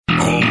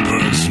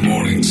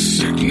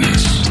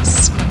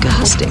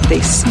stink.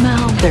 They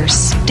smell, they're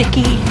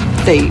sticky,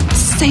 they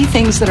say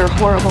things that are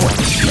horrible.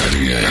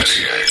 98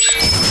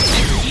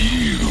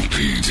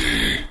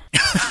 UPD.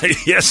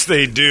 Yes,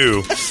 they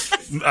do.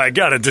 I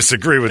got to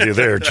disagree with you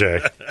there,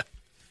 Jay.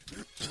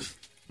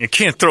 You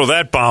can't throw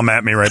that bomb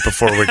at me right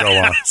before we go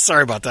on.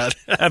 Sorry about that.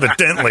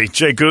 Evidently,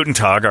 Jay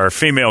Gutentag, our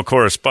female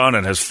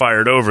correspondent, has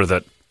fired over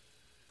that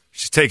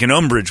she's taking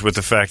umbrage with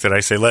the fact that I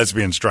say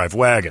lesbians drive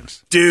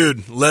wagons.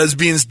 Dude,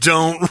 lesbians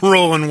don't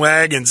roll in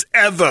wagons,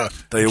 ever.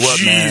 Tell you what,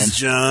 Jeez, man.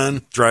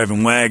 John.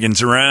 Driving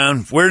wagons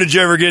around. Where did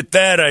you ever get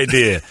that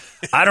idea?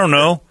 I don't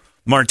know.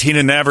 Martina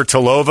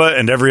Navratilova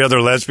and every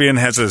other lesbian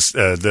has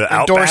the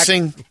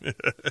Endorsing.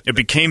 Outback. It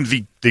became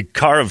the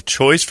car of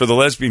choice for the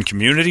lesbian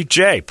community.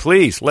 Jay,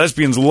 please.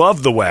 Lesbians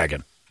love the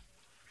wagon.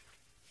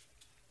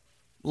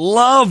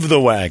 Love the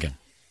wagon.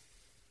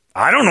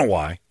 I don't know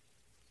why.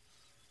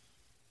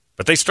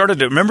 But they started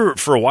to, remember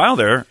for a while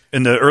there,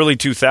 in the early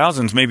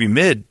 2000s, maybe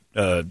mid,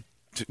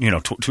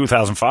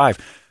 2005,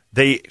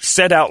 they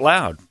said out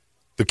loud,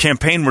 the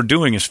campaign we're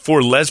doing is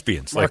for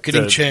lesbians.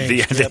 Marketing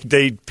change.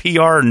 They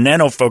PR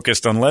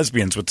nano-focused on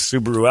lesbians with the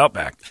Subaru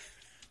Outback.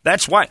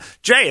 That's why.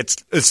 Jay,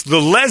 it's the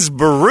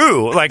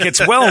Lesbaru. Like,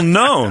 it's well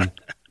known.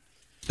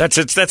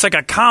 That's like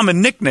a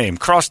common nickname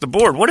across the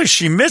board. What is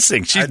she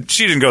missing? She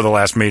didn't go to the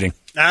last meeting.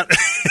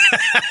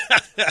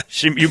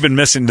 You've been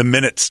missing the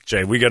minutes,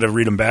 Jay. We got to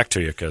read them back to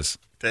you because.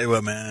 Tell you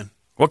what, man.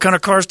 What kind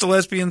of cars do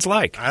lesbians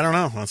like? I don't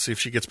know. Let's see if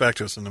she gets back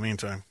to us in the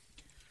meantime.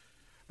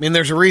 I mean,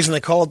 there's a reason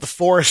they call it the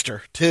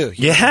Forester, too.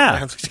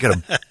 Yeah. You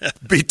got to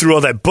beat through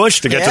all that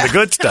bush to get to the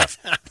good stuff.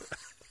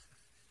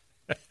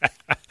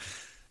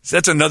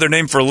 That's another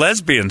name for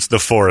lesbians, the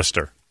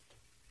Forester.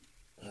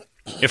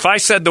 If I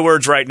said the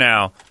words right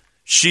now,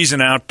 she's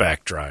an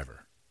Outback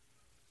driver.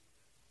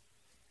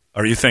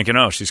 Are you thinking,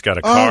 she's got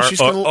a car? She's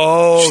going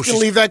to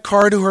leave that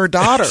car to her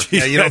daughter.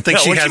 Yeah, you don't think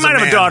she has she might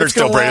have a daughter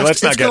still, Brady.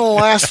 Let's not It's going to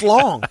last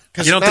long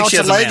because You don't now think it's she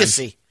has a a man?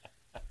 legacy.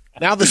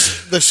 Now the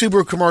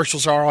Subaru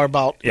commercials are all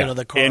about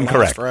the car incorrect.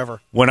 lasts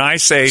forever. When I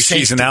say Safety.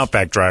 she's an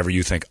Outback driver,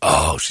 you think,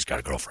 she's got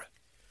a girlfriend.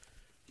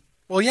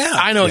 Well, yeah.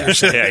 I know what you're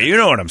saying. Yeah, you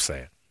know what I'm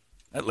saying.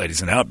 That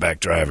lady's an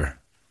Outback driver.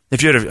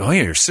 If you had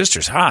your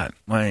sister's hot.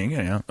 Well,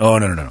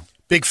 no.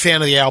 Big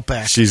fan of the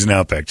Outback. She's an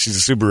Outback. She's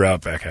a Subaru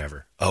Outback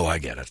haver. Oh, I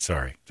get it.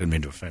 Sorry. Didn't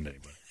mean to offend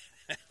anybody.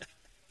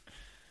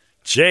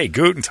 Jay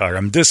Gutentag,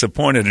 I'm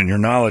disappointed in your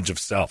knowledge of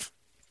self.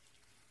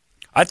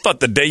 I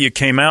thought the day you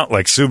came out,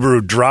 like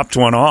Subaru dropped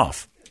one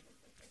off.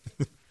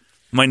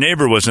 My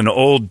neighbor was an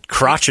old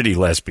crotchety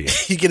lesbian.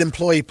 You get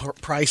employee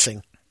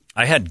pricing.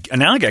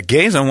 Now I got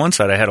gays on one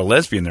side. I had a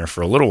lesbian there for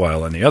a little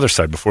while on the other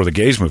side before the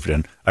gays moved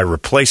in. I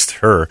replaced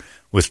her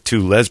with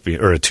two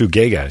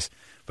gay guys.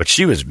 But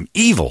she was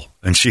evil,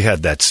 and she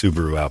had that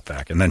Subaru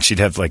Outback. And then she'd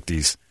have like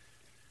these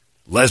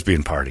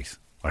lesbian parties.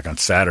 Like on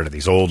Saturday,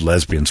 these old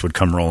lesbians would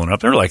come rolling up.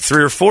 There were like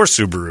 3 or 4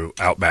 Subaru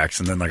Outbacks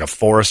and then like a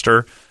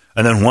Forester.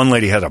 And then one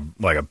lady had a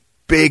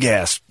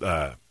big-ass,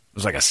 it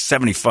was like a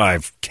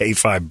 75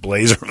 K5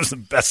 Blazer. It was the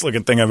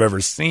best-looking thing I've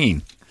ever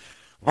seen.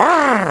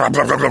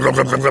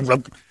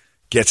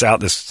 Gets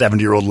out, this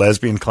 70-year-old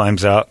lesbian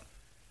climbs out.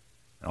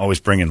 Always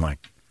bringing like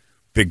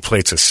big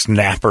plates of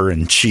snapper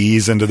and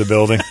cheese into the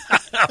building.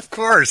 Of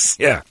course.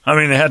 Yeah. I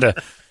mean, there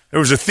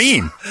was a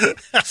theme.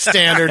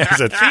 Standard. It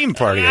was a theme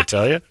party, I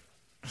tell you.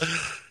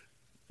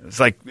 It's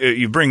like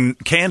you bring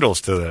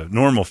candles to the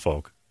normal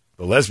folk.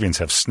 The lesbians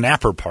have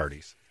snapper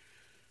parties.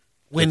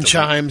 Wind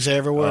chimes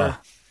everywhere.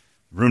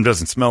 The room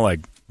doesn't smell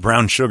like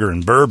brown sugar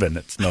and bourbon.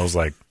 It smells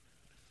like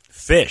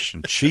fish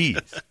and cheese.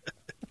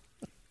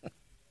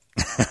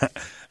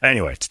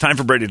 Anyway, it's time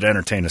for Brady to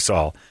entertain us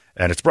all.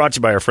 And it's brought to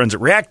you by our friends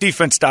at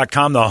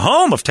ReactDefense.com, the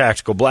home of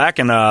Tactical Black.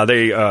 And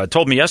they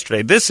told me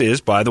yesterday, this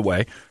is, by the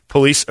way,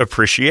 Police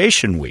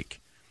Appreciation Week.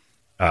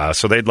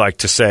 So they'd like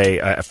to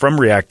say, from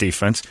React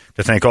Defense,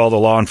 to thank all the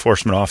law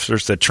enforcement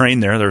officers that train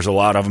there. There's a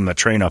lot of them that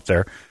train up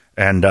there.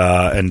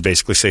 And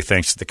basically say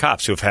thanks to the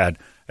cops who have had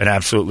an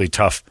absolutely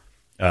tough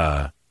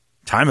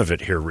time of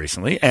it here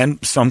recently.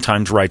 And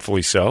sometimes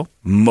rightfully so.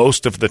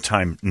 Most of the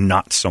time,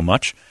 not so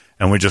much.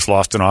 And we just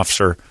lost an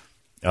officer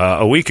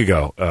a week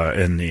ago,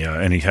 and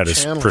he had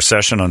his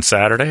procession on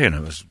Saturday, and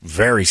it was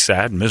very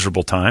sad,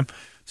 miserable time.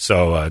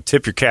 So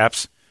tip your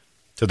caps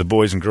to the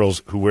boys and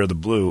girls who wear the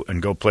blue and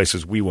go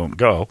places we won't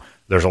go.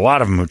 There's a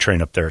lot of them who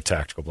train up there at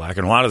Tactical Black,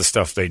 and a lot of the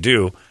stuff they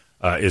do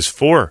is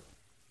for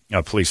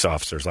police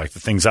officers. Like the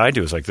things I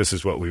do is like, this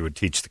is what we would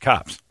teach the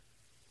cops.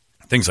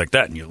 Things like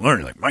that, and you learn,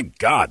 you're like, my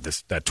God,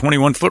 that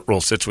 21-foot rule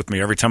sits with me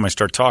every time I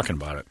start talking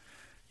about it.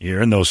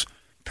 You're in those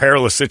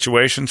perilous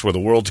situations where the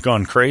world's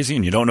gone crazy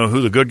and you don't know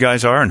who the good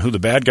guys are and who the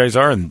bad guys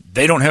are, and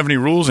they don't have any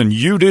rules and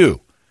you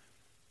do.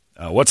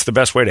 What's the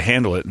best way to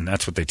handle it? And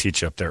that's what they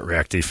teach you up there at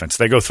React Defense.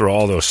 They go through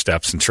all those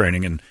steps and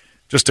training. And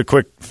just a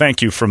quick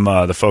thank you from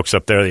the folks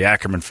up there, the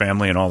Ackerman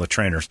family and all the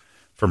trainers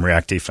from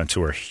React Defense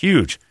who are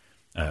huge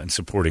in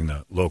supporting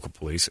the local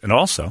police and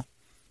also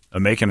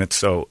making it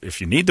so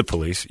if you need the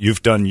police,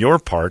 you've done your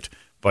part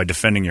by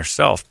defending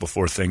yourself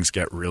before things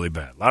get really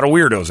bad. A lot of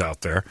weirdos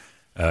out there.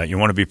 You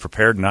want to be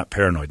prepared and not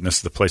paranoid, and this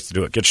is the place to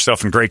do it. Get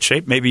yourself in great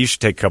shape. Maybe you should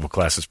take a couple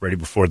classes, Brady,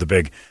 before the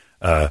big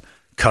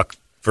Cuck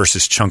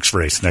versus Chunks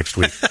race next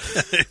week.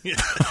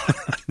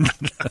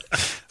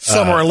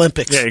 Summer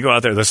Olympics. Yeah, you go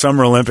out there. The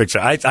Summer Olympics.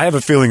 I have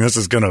a feeling this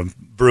is going to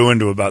brew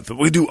into about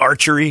we do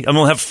archery, and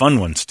we'll have fun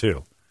ones,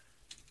 too.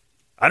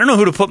 I don't know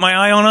who to put my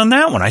eye on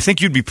that one. I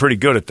think you'd be pretty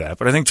good at that,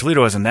 but I think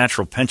Toledo has a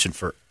natural penchant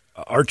for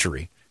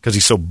archery because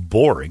he's so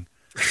boring.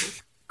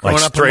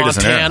 Growing up in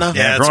Montana.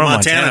 Yeah, it's a growing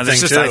Montana thing,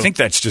 too. I think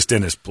that's just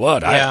in his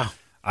blood. Yeah.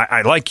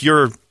 I like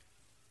your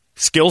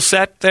skill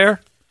set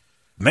there.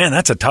 Man,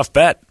 that's a tough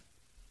bet.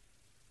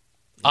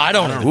 I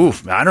don't know.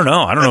 Oof, I don't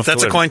know. If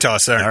That's a Toledo- coin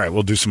toss there. All right,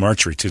 we'll do some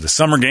archery, too. The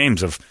summer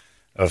games of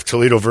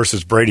Toledo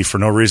versus Brady for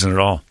no reason at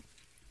all.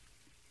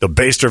 The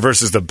Baster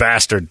versus the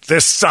Bastard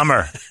this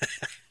summer.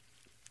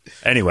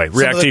 Anyway, Some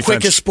React of the Defense.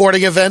 quickest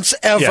sporting events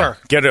ever.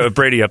 Yeah, get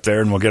Brady up there,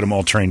 and we'll get them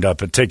all trained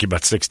up. It'll take you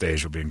about 6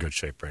 days. You'll be in good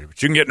shape, Brady.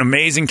 But you can get in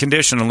amazing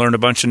condition and learn a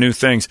bunch of new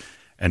things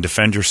and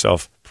defend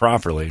yourself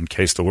properly in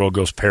case the world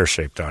goes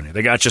pear-shaped on you.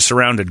 They got you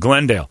surrounded.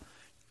 Glendale,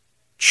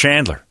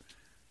 Chandler,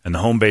 and the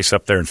home base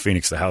up there in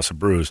Phoenix, the House of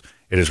Brews.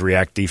 It is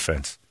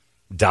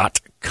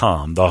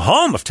reactdefense.com, the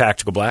home of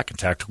Tactical Black and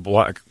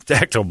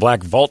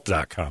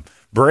tacticalblackvault.com.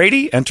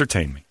 Brady,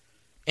 entertain me.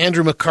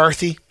 Andrew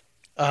McCarthy,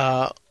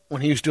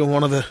 when he was doing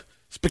one of the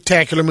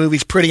spectacular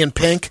movies, Pretty in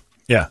Pink,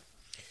 Yeah.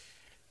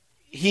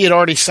 he had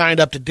already signed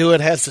up to do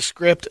it, has the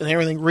script and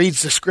everything,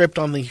 reads the script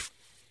on the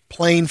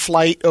plane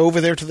flight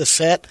over there to the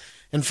set,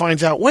 and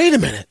finds out, wait a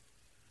minute,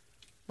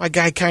 my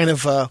guy kind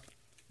of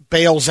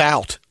bails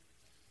out.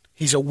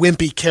 He's a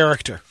wimpy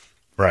character.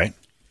 Right.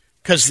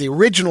 Because the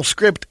original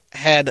script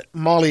had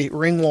Molly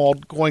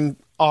Ringwald going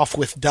off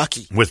with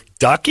Ducky. With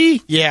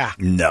Ducky? Yeah.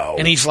 No.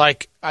 And he's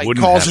like, he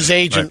Wouldn't calls have his it.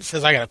 agent, Right.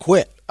 says, I got to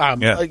quit.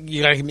 Yeah.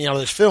 You got to get me out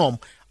of this film.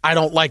 I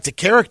don't like the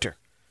character.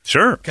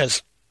 Sure.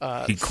 Because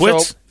He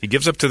quits. So He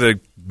gives up to the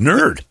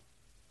nerd.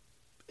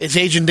 his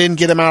agent didn't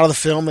get him out of the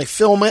film. They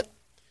film it.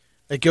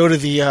 They go to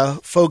the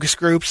focus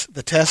groups,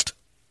 the test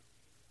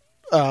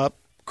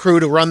crew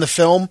to run the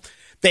film.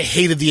 They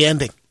hated the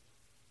ending.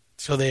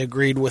 So they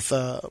agreed with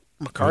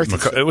McCarthy.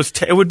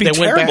 It would be They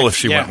went terrible back. if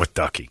she Yeah. went with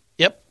Ducky.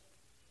 Yep.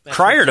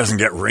 Cryer doesn't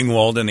get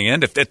Ringwald in the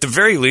end. If, at the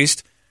very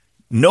least,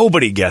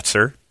 nobody gets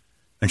her,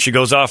 and she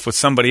goes off with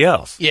somebody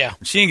else. Yeah.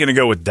 She ain't going to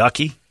go with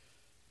Ducky.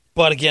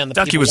 But again, the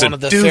Ducky people was a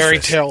wanted the doofus. fairy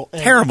tale.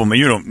 end. Terrible man.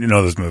 You don't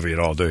know this movie at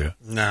all, do you?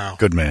 No.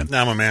 Good man.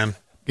 No, I'm a man.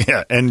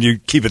 Yeah, and you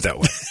keep it that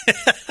way.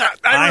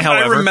 I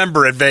however,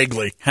 remember it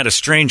vaguely. had a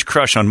strange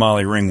crush on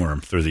Molly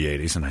Ringworm through the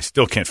 80s, and I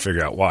still can't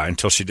figure out why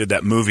until she did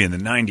that movie in the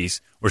 90s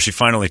where she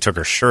finally took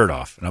her shirt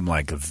off. And I'm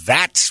like,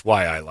 that's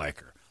why I like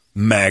her.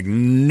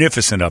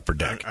 Magnificent upper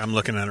deck. I'm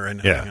looking at it right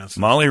now. Yeah. Yes.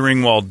 Molly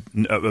Ringwald,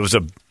 it was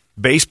a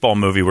baseball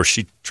movie where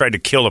she tried to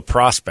kill a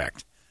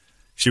prospect.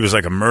 She was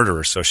like a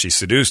murderer, so she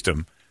seduced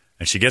him,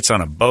 and she gets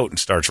on a boat and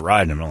starts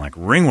riding him. I'm like,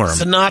 Ringworm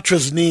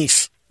Sinatra's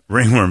niece.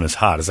 is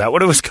hot. Is that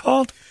what it was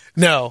called?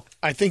 No,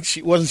 I think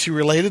wasn't she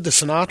related to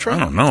Sinatra? I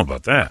don't know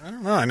about that. I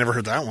don't know. I never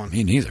heard that one.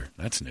 Me neither.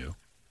 That's new.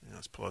 Yeah,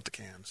 let's pull out the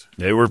cans.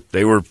 They were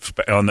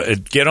on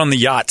the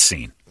yacht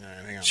scene. All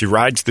right, hang on. She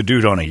rides the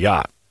dude on a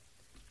yacht.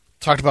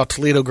 Talked about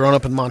Toledo growing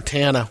up in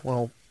Montana.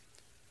 Well,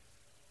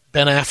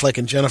 Ben Affleck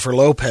and Jennifer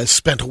Lopez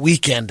spent a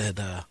weekend at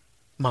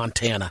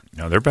Montana.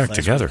 No, they're back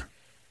together.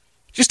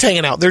 Just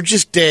hanging out. They're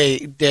just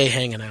day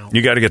hanging out.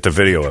 You got to get the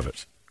video of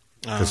it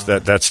because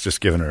that's just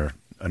giving her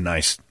a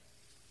nice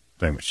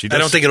thing. But she does, I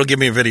don't think it'll give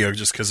me a video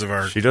just because of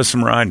our she does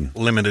some riding.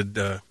 limited.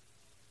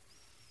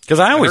 Because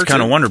I always her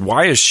kind of too. wondered,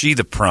 why is she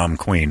the prom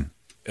queen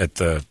at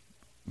the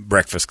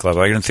Breakfast Club?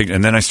 I didn't think,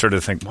 and then I started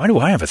to think, why do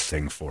I have a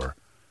thing for her?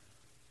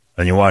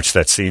 And you watch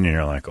that scene and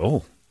you're like,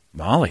 oh,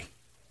 Molly.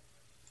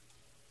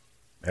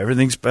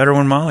 Everything's better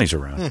when Molly's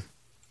around.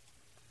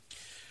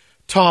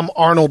 Tom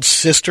Arnold's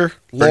sister,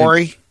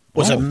 Lori,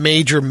 was Oh. a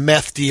major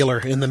meth dealer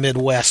in the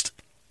Midwest.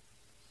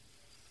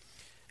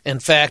 In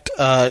fact,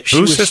 she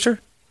Whose was sister?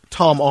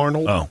 Tom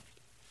Arnold. Oh.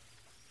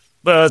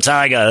 But that's how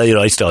I got,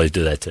 I used to always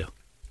do that too.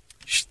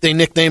 They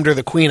nicknamed her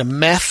the Queen of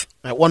Meth.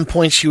 At one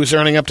point, she was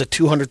earning up to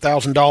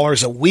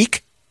 $200,000 a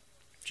week.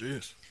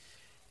 Jeez.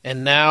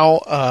 And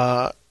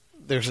now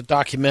there's a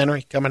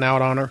documentary coming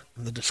out on her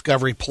on the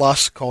Discovery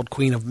Plus called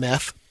Queen of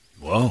Meth.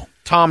 Whoa.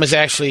 Tom is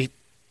actually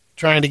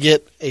trying to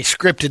get a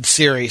scripted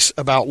series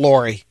about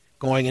Lori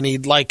going, and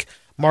he'd like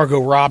Margot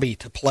Robbie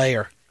to play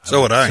her.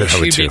 So would I. I would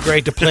She'd be too.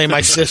 great to play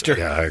my sister.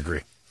 Yeah, I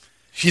agree.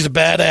 She's a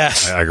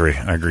badass. I agree.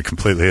 I agree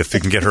completely. If you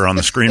can get her on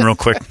the screen real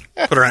quick.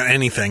 Put her on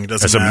anything. It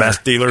doesn't As a matter.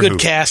 meth dealer Good who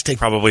casting.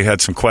 probably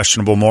had some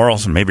questionable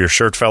morals and maybe her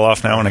shirt fell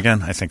off now and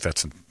again, I think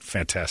that's a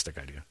fantastic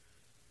idea.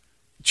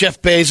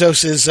 Jeff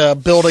Bezos is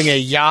building a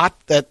yacht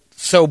that's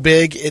so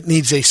big it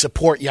needs a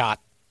support yacht.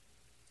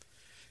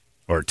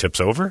 Or it tips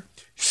over?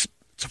 It's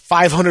a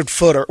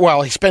 500-footer.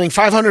 Well, he's spending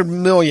 $500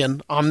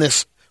 million on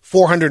this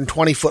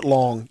 420-foot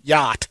long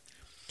yacht.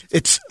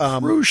 It's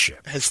Cruise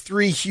ship. has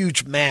 3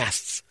 huge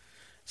masts,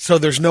 so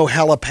there's no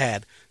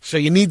helipad. So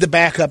you need the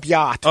backup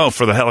yacht Oh,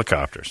 for the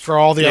helicopters. for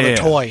all the other Yeah.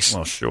 toys.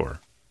 Well, sure.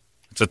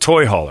 It's a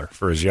toy hauler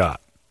for his yacht.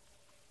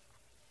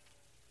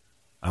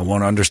 I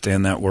want to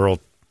understand that world.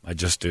 I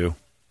just do.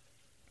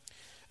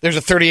 There's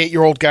a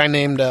 38-year-old guy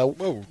named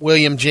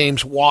William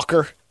James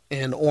Walker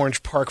in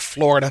Orange Park,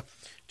 Florida,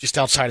 just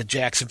outside of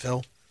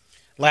Jacksonville.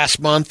 Last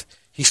month,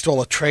 he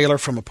stole a trailer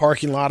from a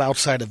parking lot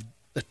outside of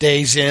the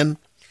Days Inn.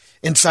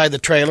 Inside the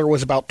trailer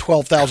was about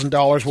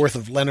 $12,000 worth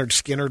of Leonard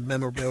Skinner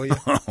memorabilia.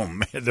 Oh,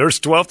 man, there's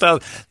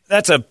 $12,000.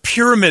 That's a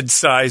pyramid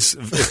size.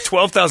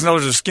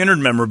 $12,000 of Skinner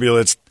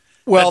memorabilia.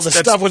 That's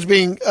stuff was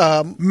being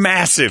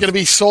massive. Going to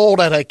be sold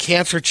at a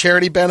cancer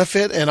charity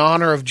benefit in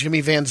honor of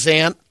Jimmy Van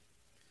Zandt.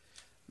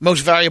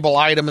 Most valuable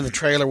item in the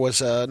trailer was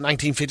a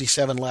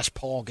 1957 Les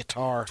Paul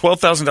guitar.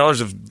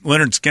 $12,000 of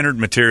Leonard Skinner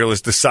material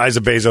is the size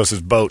of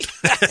Bezos' boat.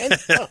 I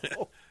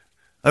know.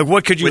 Like,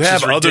 what could you Which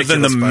have is other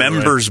than the ridiculous, by the way.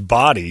 members'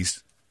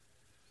 bodies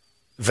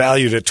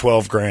valued at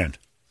 $12,000?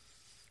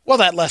 Well,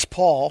 that Les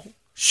Paul.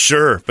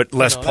 Sure, but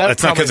Les Paul.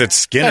 That's not because it's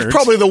Skinner. That's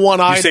probably the one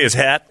You item. say his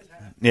hat?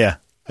 Yeah.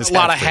 A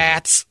lot of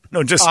hats.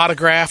 No, just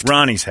autographed.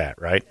 Ronnie's hat,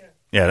 right?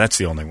 Yeah, that's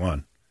the only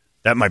one.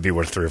 That might be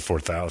worth $3,000 or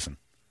 $4,000.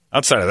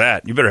 Outside of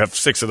that, you better have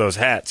 6 of those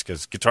hats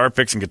because guitar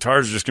picks and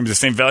guitars are just going to be the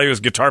same value as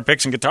guitar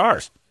picks and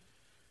guitars.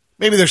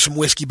 Maybe there's some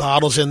whiskey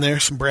bottles in there,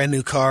 some brand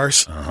new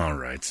cars. All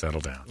right,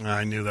 settle down.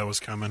 I knew that was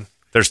coming.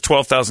 There's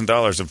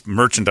 $12,000 of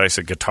merchandise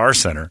at Guitar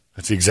Center.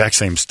 That's the exact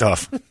same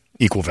stuff,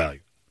 equal value.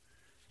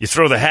 You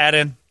throw the hat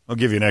in, I'll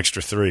give you an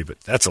extra $3,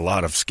 but that's a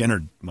lot of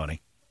Skinner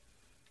money.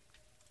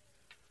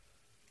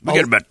 We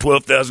got about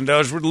 $12,000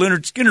 worth of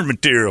Leonard Skinner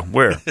material.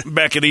 Where?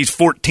 Back of these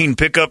 14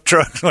 pickup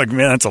trucks. Like,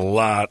 man, that's a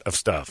lot of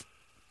stuff.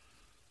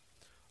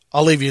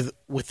 I'll leave you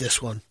with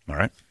this one. All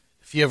right.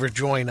 If you ever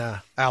join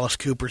Alice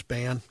Cooper's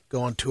band,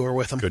 go on tour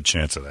with them. Good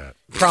chance of that.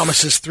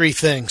 Promises 3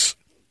 things.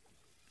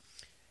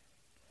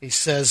 He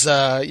says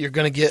you're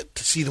going to get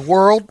to see the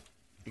world,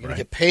 you're going to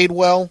get paid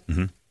well,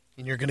 and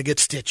you're going to get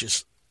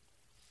stitches.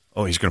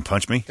 Oh, he's going to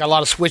punch me? Got a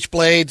lot of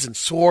switchblades and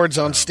swords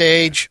on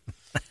stage,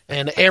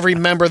 and every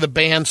member of the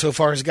band so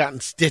far has gotten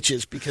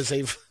stitches because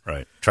they've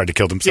Right. Tried to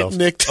kill themselves?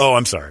 nicked. Oh,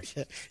 I'm sorry.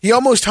 He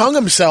almost hung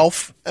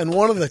himself in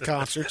one of the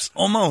concerts.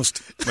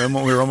 Almost. We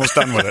were almost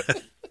done with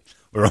it.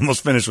 We were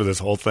almost finished with this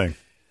whole thing.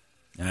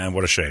 And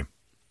what a shame.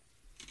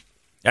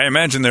 I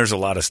imagine there's a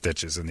lot of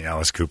stitches in the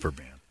Alice Cooper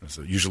band. It's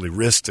usually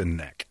wrist and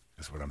neck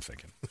is what I'm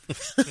thinking.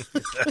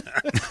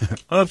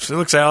 Oops,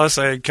 looks, Alice,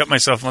 I cut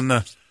myself on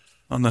the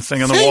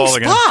thing on the wall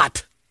again.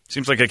 Spot.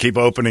 Seems like I keep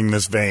opening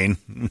this vein.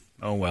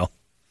 Oh, well.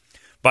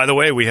 By the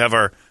way, we have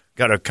our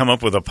got to come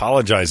up with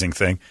apologizing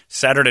thing.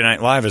 Saturday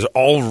Night Live is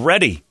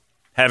already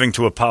having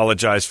to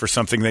apologize for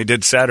something they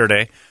did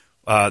Saturday.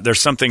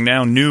 There's something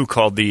now new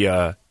called the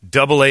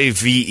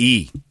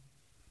AAVE. The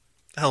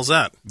hell's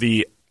that?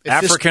 The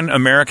African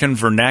American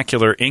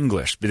Vernacular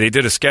English. They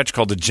did a sketch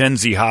called the Gen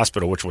Z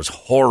Hospital, which was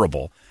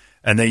horrible.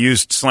 And they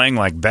used slang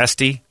like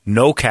bestie,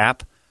 no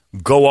cap,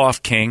 go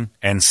off king,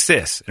 and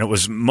sis. And it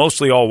was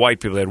mostly all white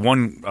people. They had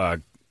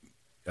one,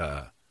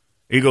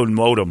 Ego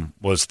Modem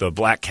was the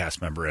black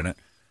cast member in it.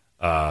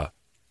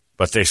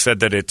 But they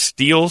said that it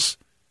steals.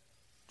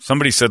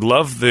 Somebody said,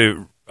 love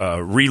the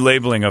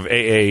relabeling of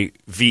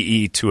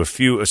AAVE to a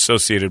few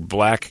associated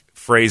black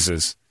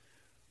phrases.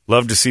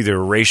 Love to see the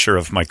erasure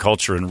of my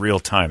culture in real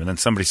time. And then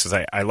somebody says,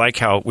 I like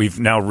how we've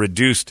now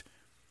reduced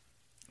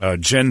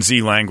Gen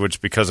Z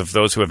language because of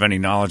those who have any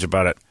knowledge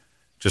about it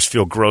just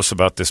feel gross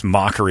about this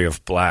mockery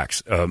of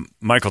blacks.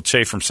 Michael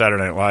Che from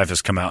Saturday Night Live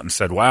has come out and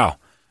said, wow,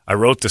 I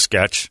wrote the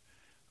sketch.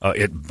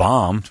 It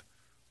bombed.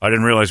 I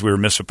didn't realize we were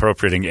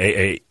misappropriating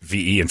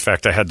AAVE. In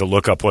fact, I had to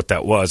look up what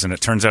that was, and it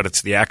turns out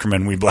it's the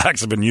acronym we blacks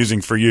have been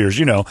using for years.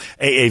 You know,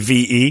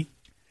 AAVE,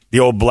 the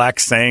old black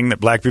saying that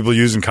black people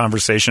use in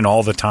conversation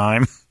all the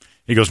time.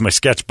 He goes, my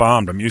sketch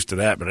bombed. I'm used to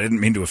that, but I didn't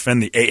mean to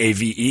offend the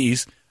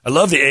AAVEs. I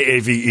love the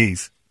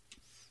AAVEs.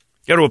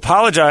 You got to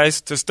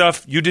apologize to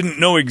stuff you didn't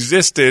know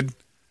existed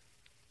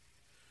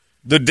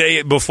the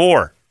day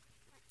before.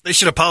 They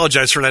should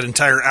apologize for that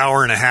entire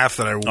hour and a half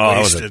that I wasted. Oh, that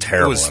was a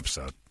terrible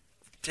episode.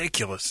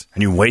 Ridiculous.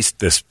 And you waste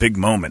this big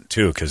moment,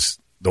 too, because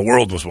the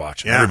world was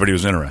watching. Yeah. Everybody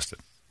was interested.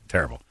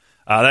 Terrible.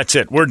 That's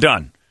it. We're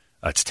done.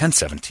 It's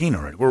 10:17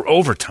 already. We're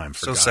overtime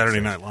for God's Saturday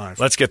sake. Night Live.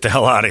 Let's get the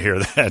hell out of here.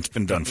 That's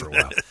been done for a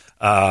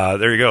while.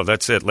 There you go.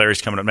 That's it.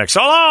 Larry's coming up next.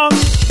 So long!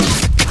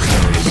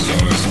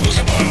 Arizona's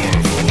most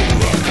powerful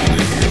rock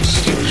radio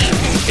station.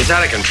 It's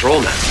out of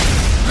control now.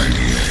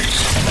 98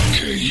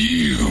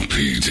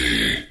 KUPD.